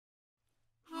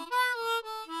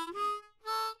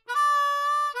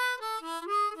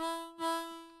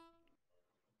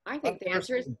I think the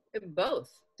answer is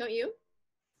both, don't you?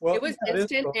 Well, it was yeah,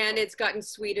 instant, and it's gotten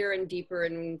sweeter and deeper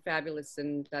and fabulous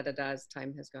and as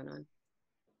time has gone on.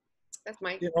 That's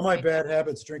my. You know, my bad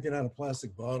habits, drinking out of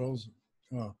plastic bottles.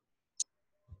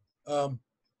 Oh.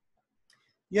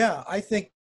 Yeah, I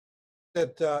think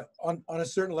that on a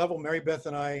certain level, Mary Beth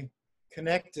and I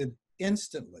connected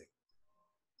instantly.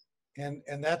 And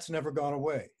that's never gone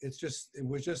away. It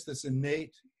was just this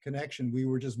innate connection. We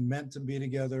were just meant to be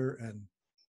together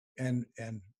and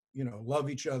you know, love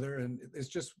each other. And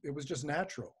it was just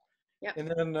natural. Yeah.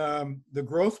 And then the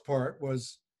growth part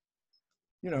was,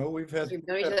 you know, we've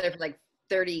known each other for like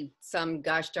 30 some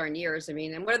gosh darn years. I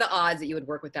mean, and what are the odds that you would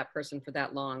work with that person for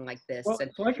that long like this? Well,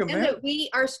 and like that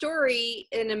our story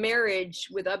in a marriage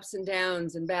with ups and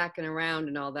downs and back and around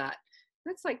and all that,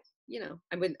 that's like, you know,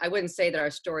 I wouldn't say that our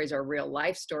stories are real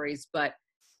life stories, but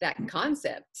that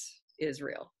concept is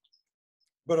real.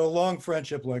 But a long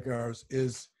friendship like ours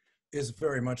is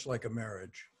very much like a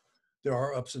marriage. There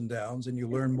are ups and downs, and you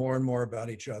learn more and more about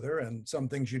each other, and some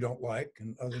things you don't like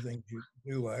and other things you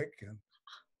do like,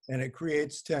 and it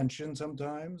creates tension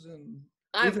sometimes. And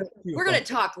we're going to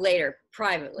talk later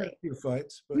privately. A few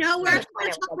fights, but no, we're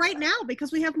going to talk right now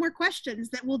because we have more questions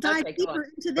that will dive deeper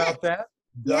into this. About that,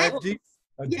 dive deep,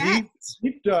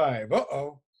 deep dive.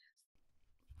 Uh-oh.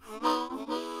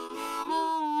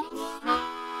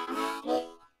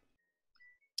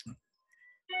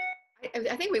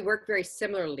 I think we work very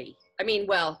similarly. I mean,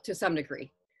 well, to some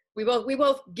degree, we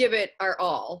both give it our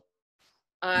all.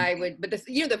 I would, but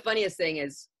the funniest thing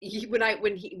is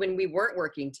when we weren't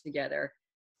working together,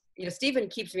 you know, Stephen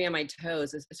keeps me on my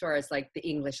toes as far as like the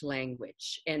English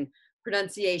language and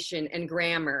pronunciation and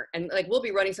grammar, and like we'll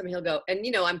be running something, he'll go, and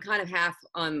you know, I'm kind of half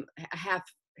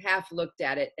looked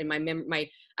at it, and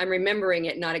I'm remembering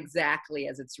it not exactly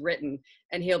as it's written,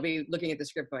 and he'll be looking at the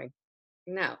script going,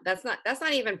 no, that's not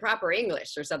even proper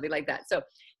English or something like that. So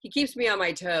he keeps me on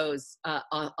my toes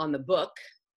on the book.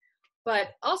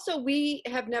 But also we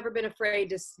have never been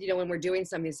afraid to, you know, when we're doing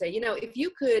something, to say, you know, if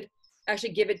you could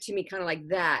actually give it to me kind of like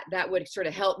that, that would sort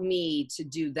of help me to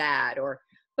do that.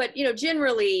 But, you know,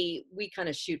 generally we kind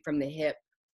of shoot from the hip.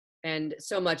 And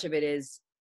so much of it is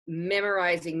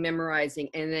memorizing,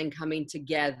 and then coming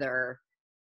together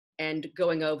and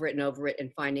going over it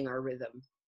and finding our rhythm.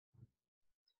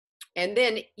 And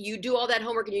then you do all that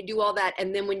homework and you do all that.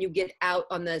 And then when you get out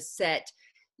on the set,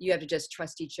 you have to just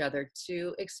trust each other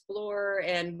to explore.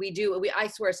 And I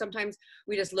swear, sometimes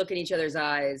we just look in each other's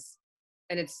eyes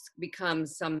and it just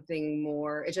becomes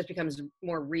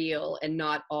more real and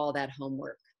not all that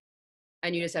homework.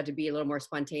 And you just have to be a little more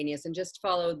spontaneous and just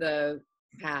follow the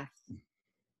path.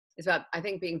 It's about, I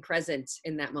think, being present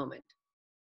in that moment.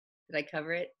 Did I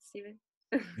cover it, Stephen?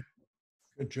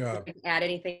 Good job. Did you add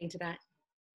anything to that?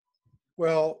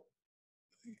 Well,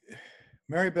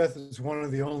 Mary Beth is one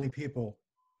of the only people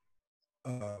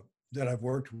that I've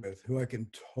worked with who I can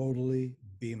totally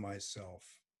be myself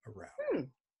around.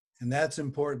 And that's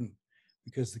important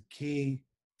because the key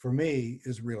for me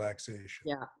is relaxation.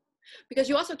 Yeah. Because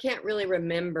you also can't really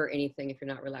remember anything if you're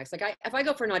not relaxed. Like if I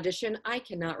go for an audition, I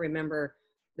cannot remember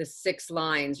the 6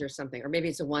 lines or something, or maybe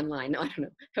it's a 1 line. I don't know,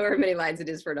 however many lines it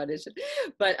is for an audition.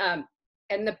 But,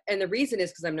 and the reason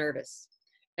is because I'm nervous.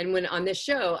 And when on this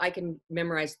show, I can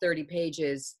memorize 30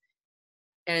 pages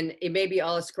and it may be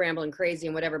all a scramble and crazy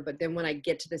and whatever, but then when I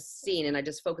get to the scene and I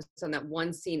just focus on that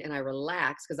one scene and I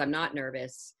relax because I'm not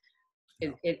nervous,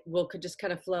 it could just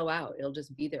kind of flow out. It'll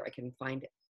just be there. I can find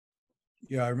it.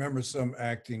 Yeah, I remember some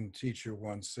acting teacher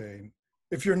once saying,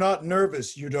 if you're not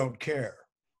nervous, you don't care.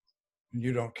 And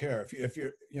you don't care. If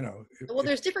you're, you know. Well,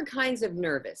 there's different kinds of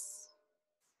nervous.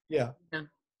 Yeah. Yeah,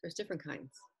 there's different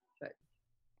kinds. But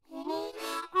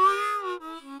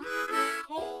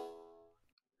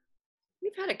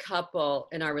we've had a couple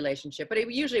in our relationship, but it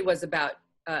usually was about,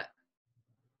 there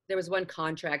was one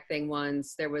contract thing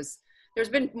once. There's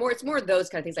been more, it's more of those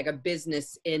kind of things, like a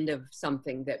business end of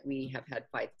something that we have had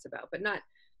fights about, but not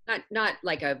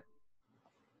like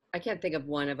I can't think of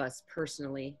one of us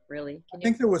personally, really. I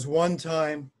think there was one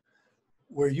time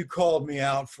where you called me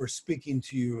out for speaking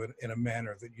to you in a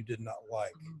manner that you did not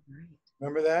like. Oh, right.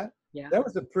 Remember that? Yeah. That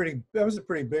was a pretty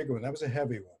big one. That was a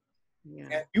heavy one. Yeah.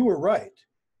 And you were right.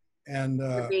 And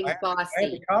I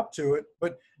had to cop to it,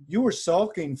 but you were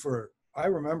sulking for, I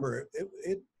remember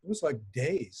it was like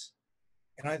days.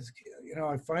 And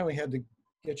I finally had to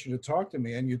get you to talk to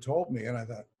me, and you told me, and I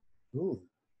thought, ooh,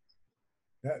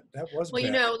 that was well,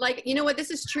 bad. You know what,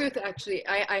 this is truth, actually.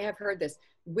 I have heard this.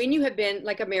 When you have been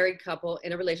like a married couple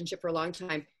in a relationship for a long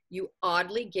time, you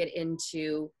oddly get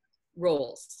into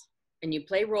roles. and you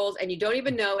play roles and you don't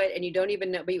even know it, and you don't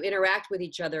even know, but you interact with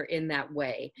each other in that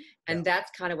way. And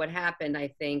that's kind of what happened, I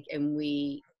think. And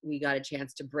we got a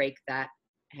chance to break that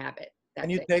habit.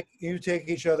 And you take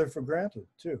each other for granted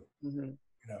too. Mm-hmm. You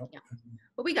know. Yeah.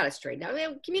 But we got to straighten out.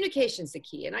 Communication's the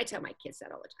key, and I tell my kids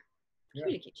that all the time. Yeah.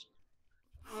 Communication.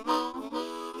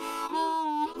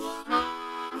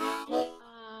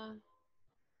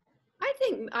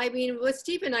 I mean, with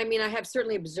Stephen, I mean, I have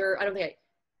certainly observed, I don't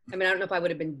know if I would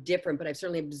have been different, but I've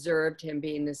certainly observed him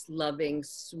being this loving,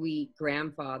 sweet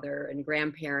grandfather and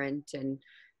grandparent, and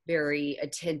very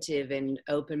attentive and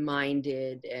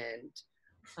open-minded and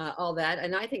all that.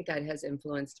 And I think that has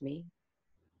influenced me.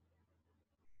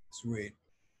 Sweet.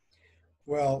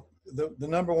 Well, the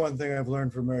number one thing I've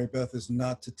learned from Mary Beth is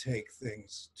not to take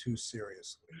things too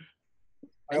seriously.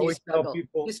 I always tell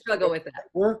people, you struggle with that. At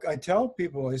work, I tell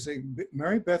people, I say,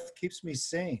 Mary Beth keeps me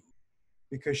sane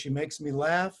because she makes me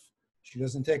laugh. She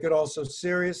doesn't take it all so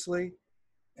seriously.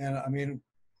 And I mean,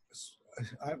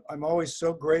 I'm always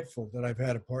so grateful that I've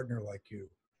had a partner like you.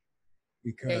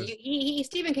 Because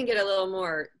Stephen can get a little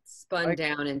more spun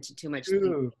down into too much. I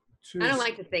don't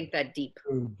like to think that deep.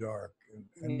 Too dark.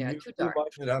 And yeah, too dark. You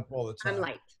light it up all the time. I'm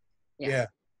light. Yeah,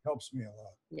 helps me a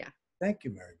lot. Yeah. Thank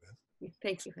you, Mary Beth.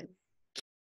 Thank you, honey.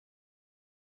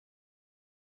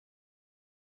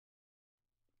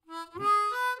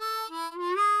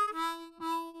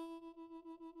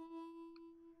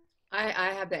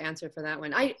 I have the answer for that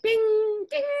one. Bing,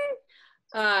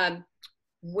 ding.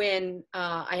 When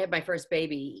I had my first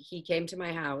baby, he came to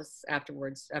my house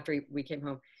afterwards, after we came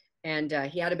home, and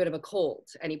he had a bit of a cold,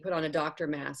 and he put on a doctor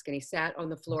mask, and he sat on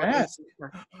the floor.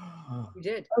 You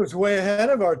did. I was way ahead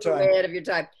of our time. Way ahead of your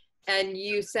time. And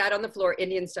you sat on the floor,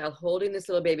 Indian style, holding this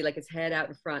little baby, like his head out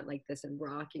in front like this, and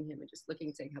rocking him and just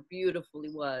looking, saying how beautiful he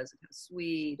was and how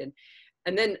sweet.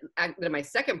 And then my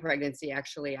second pregnancy,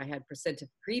 actually, I had placenta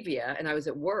previa, and I was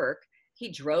at work.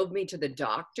 He drove me to the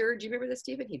doctor. Do you remember this,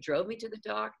 Stephen? He drove me to the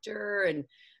doctor and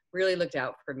really looked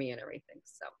out for me and everything.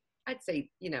 So I'd say,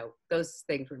 those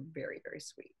things were very, very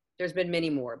sweet. There's been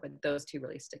many more, but those two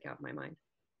really stick out in my mind.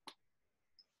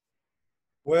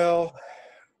 Well,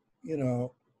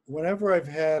 whenever I've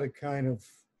had a kind of,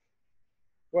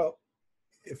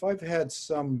 if I've had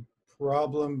some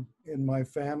problem in my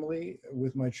family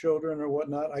with my children or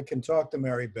whatnot, I can talk to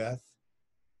Mary Beth,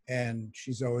 and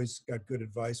she's always got good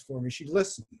advice for me. She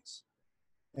listens,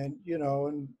 and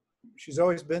she's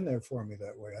always been there for me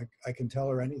that way. I can tell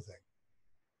her anything.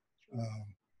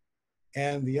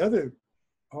 And the other,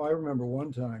 I remember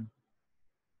one time,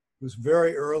 it was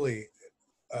very early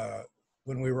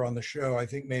when we were on the show, I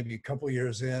think maybe a couple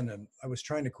years in, and I was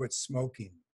trying to quit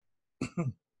smoking.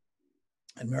 And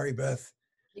Mary Beth,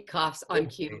 he coughs on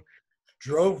cue,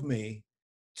 drove me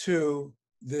to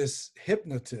this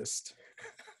hypnotist.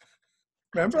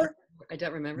 Remember? I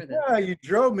don't remember that. Yeah, you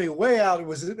drove me way out. It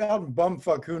was out in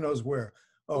bumfuck, who knows where.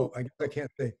 Oh, I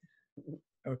can't say.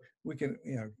 We can,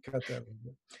 cut that.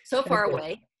 So far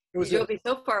away. You drove me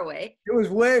so far away. It was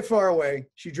way far away.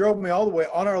 She drove me all the way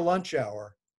on our lunch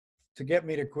hour to get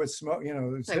me to quit smoking. I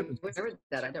remember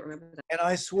that. I don't remember that. And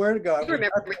I swear to God, you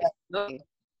remember smoking.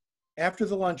 After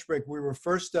the lunch break, we were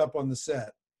first up on the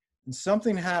set, and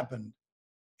something happened,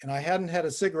 and I hadn't had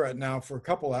a cigarette now for a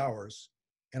couple hours,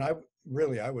 and I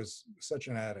was such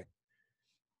an addict.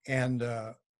 And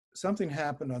something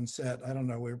happened on set. I don't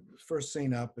know. We were first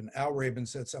seen up, and Al Rabin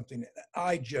said something. And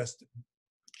I just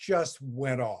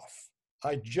went off.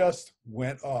 I just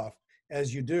went off,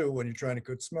 as you do when you're trying to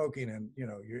quit smoking and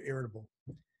you're irritable.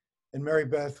 And Mary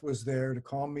Beth was there to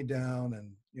calm me down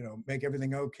and make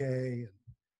everything okay.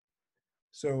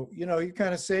 So you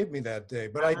kind of saved me that day.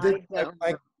 But I did.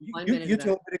 You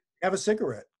told me to have a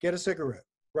cigarette. Get a cigarette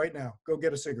right now. Go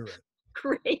get a cigarette.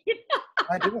 Great.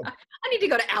 I did. I need to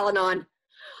go to Al-Anon.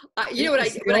 You know what I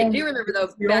do remember though,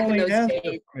 back in those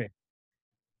days.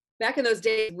 Back in those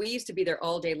days, we used to be there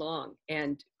all day long,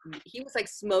 and he was like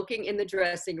smoking in the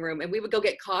dressing room, and we would go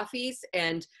get coffees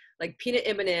and like peanut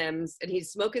M&Ms, and he'd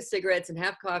smoke his cigarettes and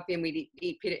have coffee, and we'd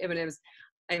eat peanut M&Ms.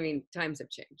 I mean, times have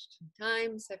changed.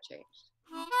 Times have changed.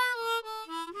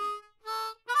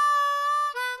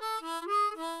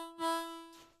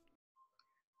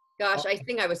 Gosh, I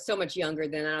think I was so much younger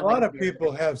then. A lot of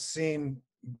people have seen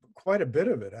quite a bit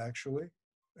of it, actually.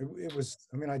 It was,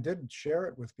 I did share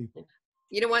it with people.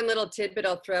 One little tidbit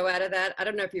I'll throw out of that. I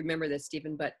don't know if you remember this,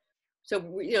 Stephen, but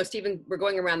so, Stephen, we're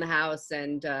going around the house,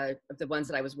 and of the ones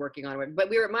that I was working on, but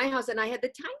we were at my house, and I had the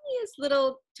tiniest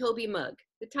little Toby mug,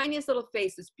 the tiniest little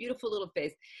face, this beautiful little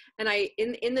face. And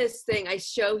in this thing, I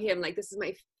show him, like, this is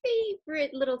my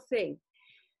favorite little thing.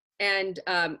 And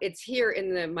it's here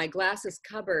in my glasses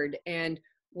cupboard. And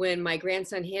when my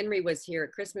grandson Henry was here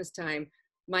at Christmas time,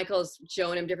 Michael's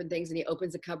showing him different things and he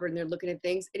opens a cupboard and they're looking at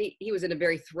things. And he was in a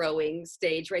very throwing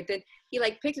stage right then. He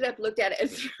like picked it up, looked at it and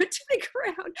threw it to the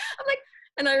ground. I'm like,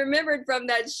 and I remembered from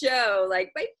that show,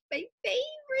 like my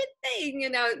favorite thing.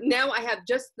 And now I have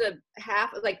just the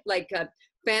half, like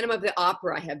Phantom of the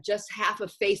Opera. I have just half a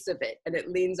face of it, and it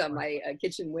leans on my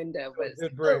kitchen window. But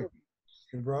It broke.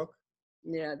 It broke.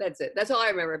 Yeah, that's it. That's all I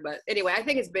remember. But anyway, I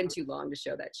think it's been too long to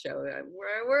show that show.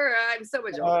 I'm so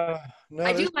much older. No,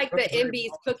 I do like the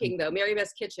MB's cooking though. Mary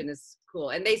Beth's Kitchen is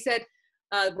cool, and they said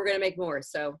we're gonna make more.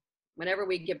 So whenever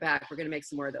we get back, we're gonna make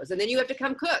some more of those. And then you have to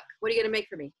come cook. What are you gonna make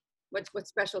for me? What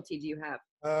specialty do you have?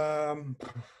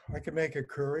 I could make a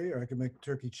curry, or I could make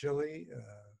turkey chili.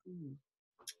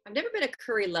 I've never been a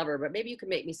curry lover, but maybe you can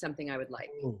make me something I would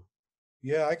like. Oh,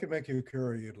 yeah, I could make you a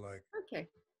curry you'd like. Okay.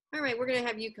 All right, we're gonna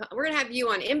have you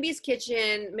on MB's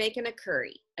Kitchen making a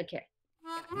curry. Okay.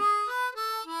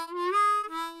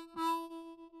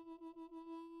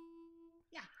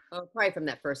 Yeah. Oh, probably from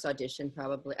that first audition,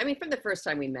 probably. I mean, from the first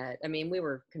time we met. I mean, we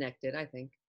were connected, I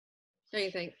think. Don't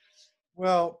you think?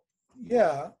 Well,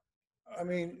 yeah. I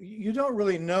mean, you don't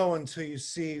really know until you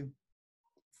see,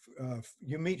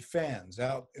 you meet fans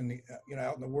out in the,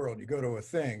 out in the world. You go to a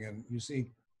thing and you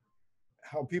see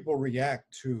how people react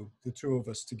to the two of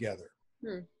us together.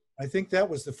 I think that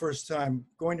was the first time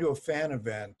going to a fan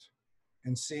event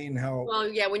and seeing how. Well,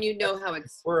 yeah, when you know how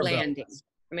it's landing.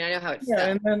 I mean, I know how it's.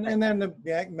 Yeah, and then the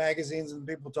magazines and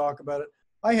people talk about it.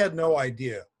 I had no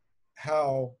idea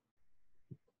how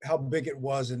big it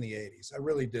was in the 80s. I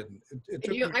really didn't.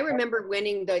 I remember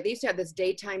winning they used to have this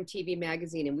daytime TV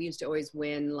magazine, and we used to always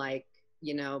win like,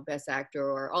 best actor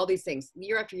or all these things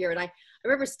year after year. And I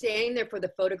remember standing there for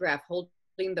the photograph, holding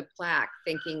the plaque,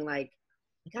 thinking like,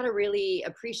 I gotta really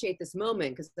appreciate this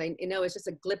moment, because it's just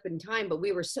a blip in time, but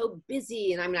we were so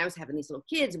busy. And I mean, I was having these little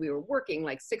kids, we were working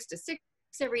like 6 to 6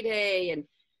 every day.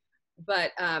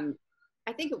 But I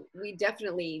think we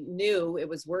definitely knew it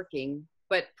was working.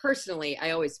 But personally, I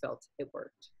always felt it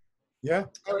worked. Yeah.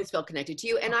 I always felt connected to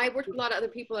you. And I worked with a lot of other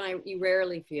people, and you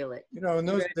rarely feel it. In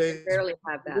those days, rarely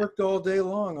have that. We worked all day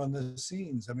long on the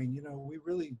scenes. I mean, we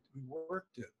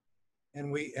worked it. And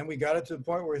we got it to the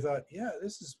point where we thought, yeah,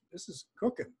 this is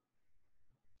cooking.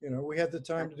 We had the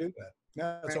time to do that.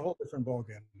 Now it's a whole different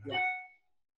ballgame. Yeah.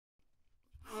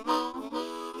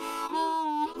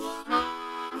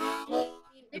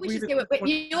 Maybe we should say,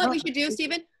 you know what we should do,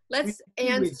 Stephen? Let's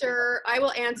answer. I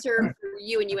will answer for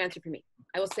you, and you answer for me.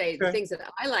 I will say the things that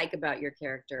I like about your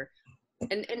character,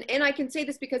 and I can say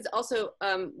this because also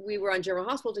we were on General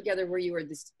Hospital together, where you were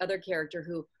this other character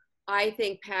who I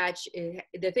think Patch.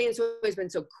 The thing that's always been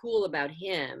so cool about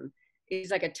him,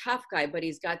 he's like a tough guy, but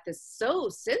he's got this so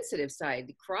sensitive side.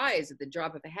 He cries at the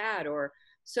drop of a hat, or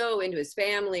so into his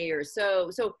family, or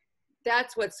so.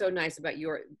 That's what's so nice about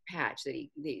your Patch, that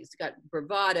he's got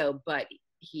bravado, but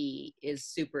he is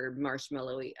super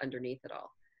marshmallowy underneath it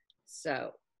all.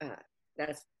 So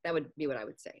that would be what I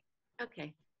would say.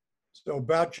 Okay. So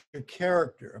about your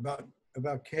character,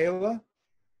 about Kayla,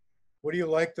 what do you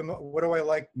like what do I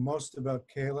like most about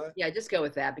Kayla? Yeah, just go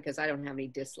with that, because I don't have any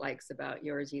dislikes about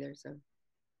yours either. So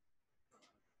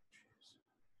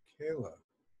Kayla,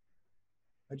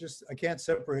 I can't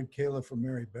separate Kayla from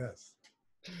Mary Beth.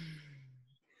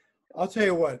 I'll tell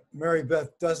you what Mary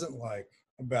Beth doesn't like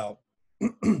about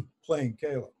playing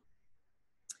Kayla.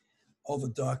 All the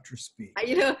doctor speak.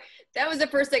 That was the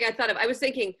first thing I thought of. I was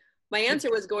thinking my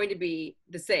answer was going to be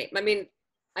the same. I mean,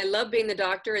 I love being the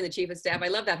doctor and the chief of staff. I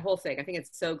love that whole thing. I think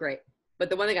it's so great. But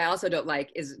the one thing I also don't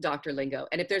like is doctor lingo.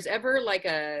 And if there's ever like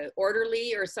a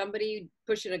orderly or somebody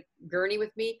pushing a gurney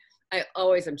with me, I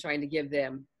always am trying to give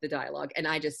them the dialogue. And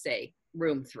I just say,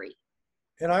 room 3.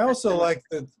 And I also like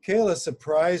that Kayla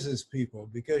surprises people,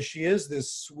 because she is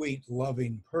this sweet,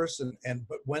 loving person.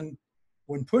 But when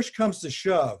push comes to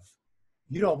shove,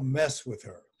 you don't mess with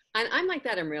her. And I'm like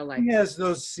that in real life. She has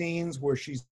those scenes where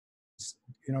she's,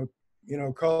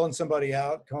 calling somebody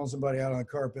out on the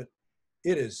carpet.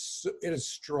 It is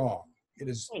strong. It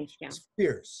is It's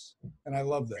fierce, and I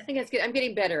love that. I think it's good. I'm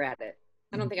getting better at it.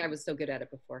 I don't think I was so good at it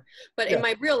before. But in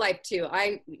my real life too,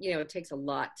 it takes a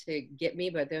lot to get me.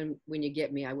 But then when you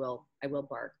get me, I will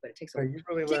bark. But it takes a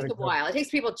while. It takes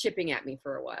people chipping at me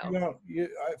for a while.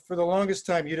 For the longest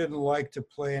time, you didn't like to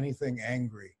play anything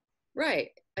angry.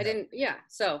 Right. I didn't. Yeah.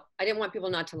 So I didn't want people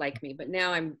not to like me. But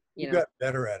now I'm. You got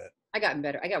better at it. I gotten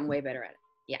better. I gotten way better at it.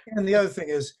 Yeah. And the other thing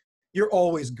is, you're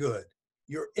always good.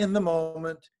 You're in the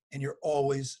moment, and you're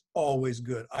always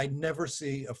good. I never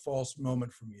see a false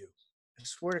moment from you. I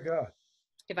swear to God.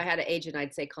 If I had an agent,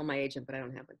 I'd say call my agent, but I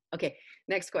don't have one. Okay,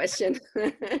 next question.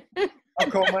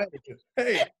 I'll call my agent.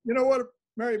 Hey, you know what,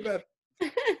 Mary Beth?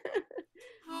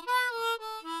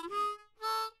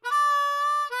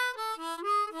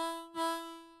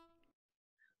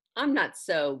 I'm not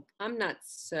so I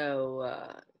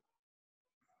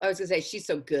was gonna say she's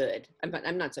so good.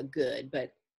 I'm not so good,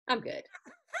 but I'm good.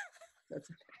 That's,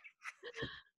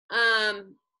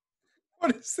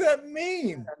 What does that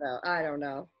mean? I don't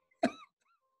know.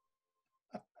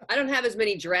 I don't have as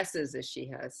many dresses as she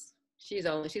has. She's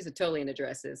totally into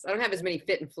dresses. I don't have as many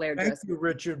fit and flare Thank dresses. you,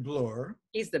 Richard Bloor.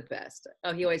 He's the best.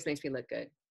 Oh, he always makes me look good.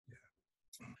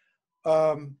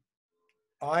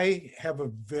 I have a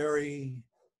very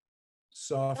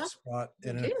soft spot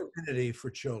and an affinity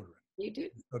for children. You do.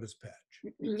 So does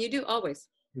Patch. You do always.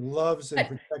 He loves and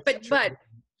protects But children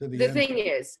to the end. thing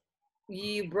is,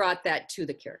 you brought that to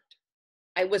the character.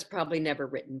 I was probably never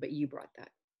written, but you brought that.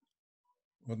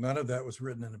 Well, none of that was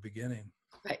written in the beginning.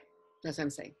 Right. That's what I'm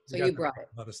saying. So We you got brought it.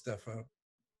 a lot of stuff out.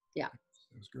 Yeah.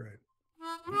 It was great.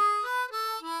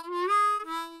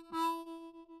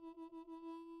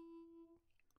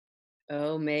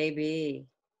 Oh, maybe.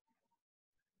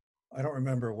 I don't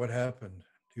remember what happened.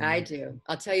 I do.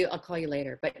 I'll tell you. I'll call you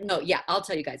later. But no, yeah, I'll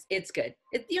tell you guys. It's good.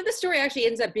 The story actually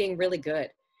ends up being really good.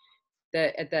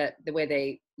 The way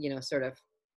they, sort of,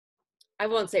 I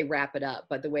won't say wrap it up,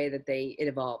 but the way that it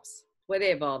evolves, the way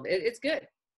they evolve, it's good.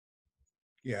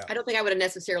 Yeah. I don't think I would have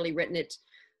necessarily written it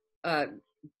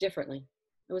differently.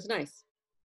 It was nice.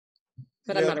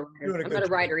 But yeah, I'm not a writer. I'm not a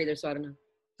writer either, so I don't know.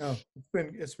 No,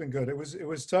 it's been good. It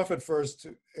was tough at first,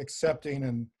 accepting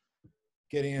and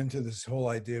getting into this whole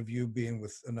idea of you being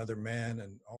with another man,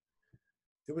 and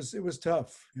it was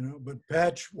tough, But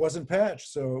Patch wasn't Patch,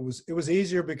 so it was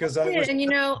easier because I was. And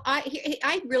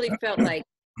I really felt like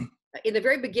in the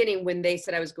very beginning when they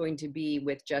said I was going to be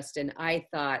with Justin, I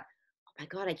thought, oh my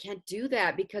God, I can't do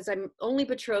that because I'm only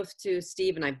betrothed to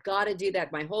Steve, and I've got to do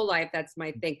that my whole life. That's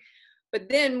my thing. But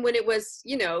then when it was,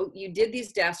 you did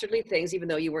these dastardly things, even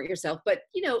though you weren't yourself, but,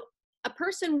 a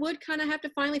person would kind of have to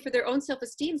finally, for their own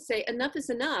self-esteem, say enough is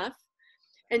enough.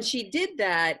 And she did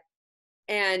that.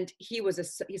 And he was a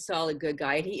solid good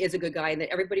guy. And he is a good guy. And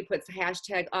that everybody puts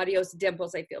hashtag adios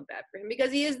dimples. I feel bad for him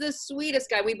because he is the sweetest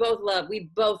guy. We both love Walt.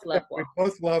 We both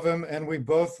love him, and we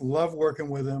both love working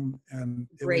with him. And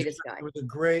greatest guy. It was a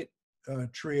great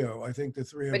trio. I think the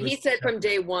three of us. But he said from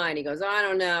day one, he goes, I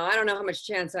don't know how much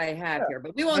chance I have here,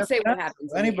 but we won't say what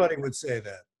happens. Anybody would say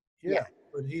that. Yeah.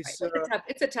 But he's right.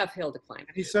 It's a tough hill to climb.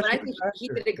 But I think he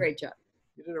did a great job.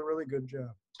 He did a really good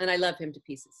job. And I love him to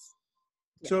pieces.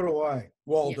 Yeah. So do I.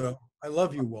 Waldo. Yeah. I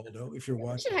love you, Waldo, if you're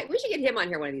watching. We should get him on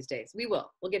here one of these days. We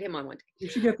will. We'll get him on one day. We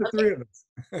should get the three of us.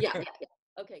 Yeah.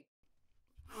 Okay.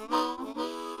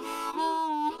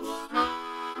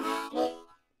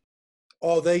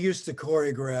 Oh, they used to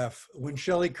choreograph. When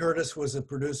Shelley Curtis was a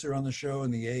producer on the show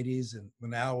in the 80s, and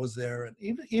when Al was there, and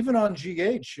even on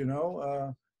GH,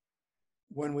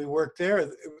 when we worked there,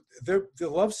 the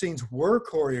love scenes were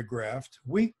choreographed.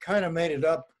 We kind of made it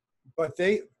up, but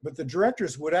the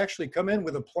directors would actually come in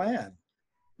with a plan.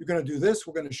 You're going to do this.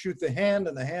 We're going to shoot the hand,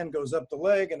 and the hand goes up the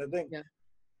leg, and a thing. Yeah.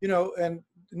 And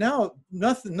now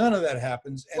none of that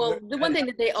happens. And well, the one thing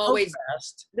that they always,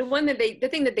 the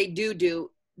thing that they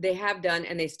do, they have done,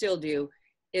 and they still do,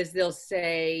 is they'll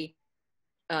say,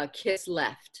 "kiss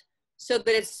left," so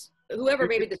that it's. Whoever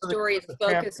maybe the story is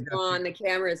focused on, the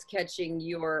camera is catching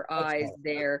your eyes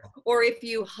there. Or if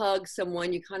you hug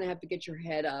someone, you kind of have to get your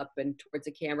head up and towards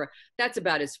the camera. That's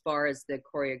about as far as the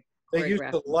choreography. They used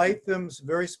to light them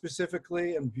very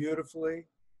specifically and beautifully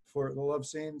for the love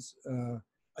scenes.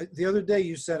 The other day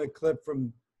you sent a clip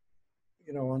from,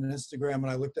 on Instagram, and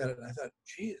I looked at it and I thought,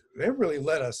 geez, they really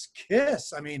let us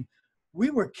kiss. I mean, we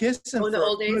were kissing for a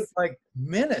good,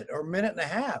 minute or minute and a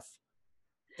half.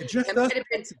 It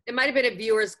might have been a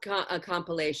viewer's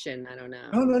compilation. I don't know.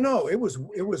 No. It was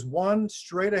one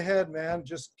straight ahead, man.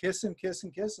 Just kissing.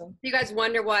 You guys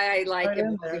wonder why I like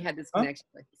him. We had this connection.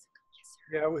 Huh?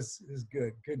 Yeah, it was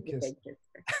good. Good kiss.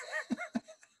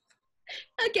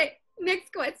 Okay,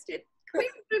 next question.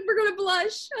 We're gonna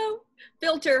blush. Oh,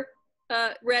 filter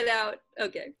read out.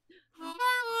 Okay.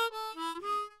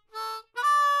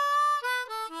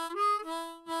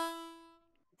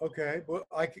 Okay, well,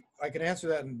 I can answer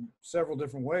that in several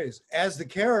different ways. As the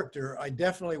character, I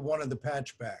definitely wanted the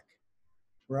patch back,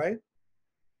 right?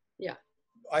 Yeah.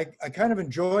 I kind of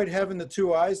enjoyed having the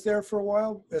two eyes there for a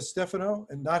while as Stefano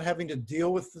and not having to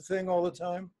deal with the thing all the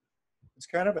time. It's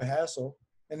kind of a hassle.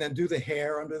 And then do the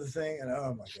hair under the thing, and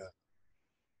oh my God.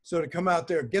 So to come out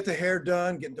there, get the hair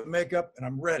done, get the makeup, and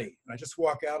I'm ready. And I just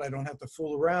walk out. I don't have to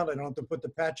fool around. I don't have to put the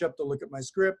patch up to look at my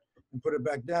script and put it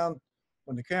back down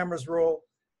when the cameras roll.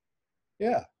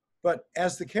 Yeah, But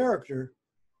as the character,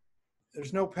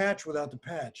 there's no patch without the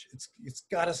patch. It's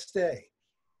got to stay.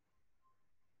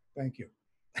 Thank you.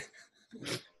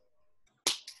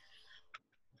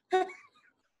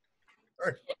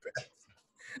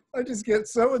 I just get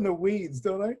so in the weeds,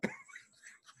 don't I?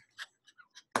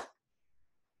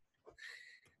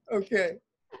 Okay.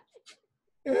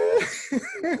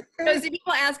 So see,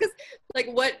 people ask us like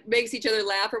what makes each other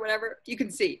laugh or whatever. You can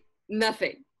see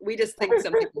nothing. We just think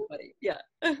something funny. Yeah.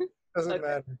 Doesn't Okay.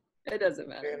 matter. It doesn't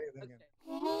matter. Anything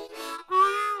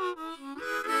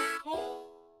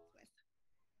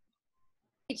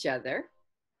Each other.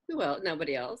 Who else?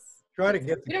 Nobody else. Try to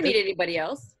get We don't need anybody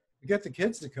else. get the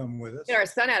kids to come with us. Get our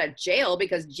son out of jail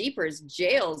because jeepers,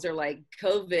 jails are like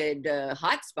COVID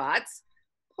hotspots.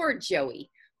 Poor Joey.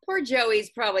 Poor Joey's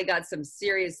probably got some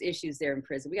serious issues there in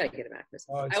prison. We got to get him out of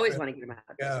prison. Oh, I always want to get him out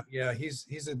of prison. Yeah, he's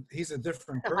a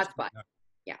different That's a person. hotspot. now.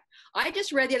 Yeah. I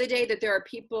just read the other day that there are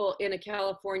people in a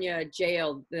California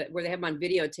jail where they have them on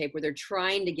videotape where they're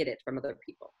trying to get it from other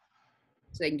people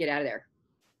so they can get out of there.